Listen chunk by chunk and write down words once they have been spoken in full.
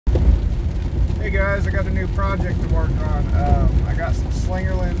guys, I got a new project to work on. I got some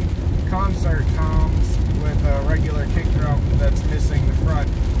Slingerland concert toms with a regular kick drum that's missing the front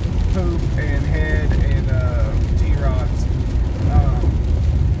hoop and head and T-rods.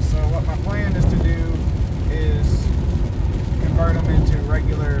 So what my plan is to do is convert them into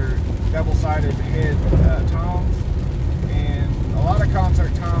regular double-sided head toms. And a lot of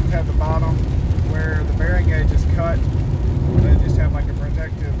concert toms have the bottom where the bearing edge is cut. They just have like a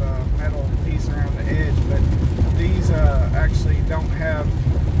protective metal piece around the edge, but these actually don't have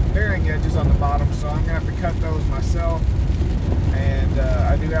bearing edges on the bottom, so I'm going to have to cut those myself. And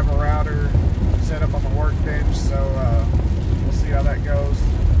I do have a router set up on the workbench, so we'll see how that goes.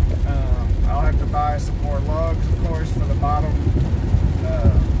 I'll have to buy some more lugs, of course, for the bottom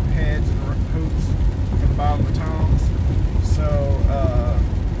heads and hoops for the bottom of the toms. So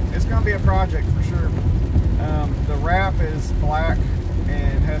it's going to be a project for sure. The wrap is black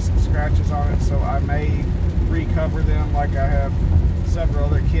and has some scratches on it, so I may recover them like I have several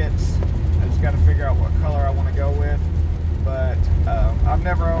other kits. I just got to figure out what color I want to go with. But I've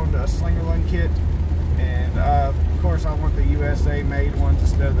never owned a Slingerland kit, and of course I want the USA made ones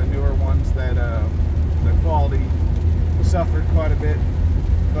instead of the newer ones that the quality suffered quite a bit.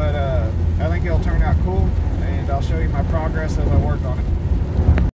 But I think it'll turn out cool, and I'll show you my progress as I work on it.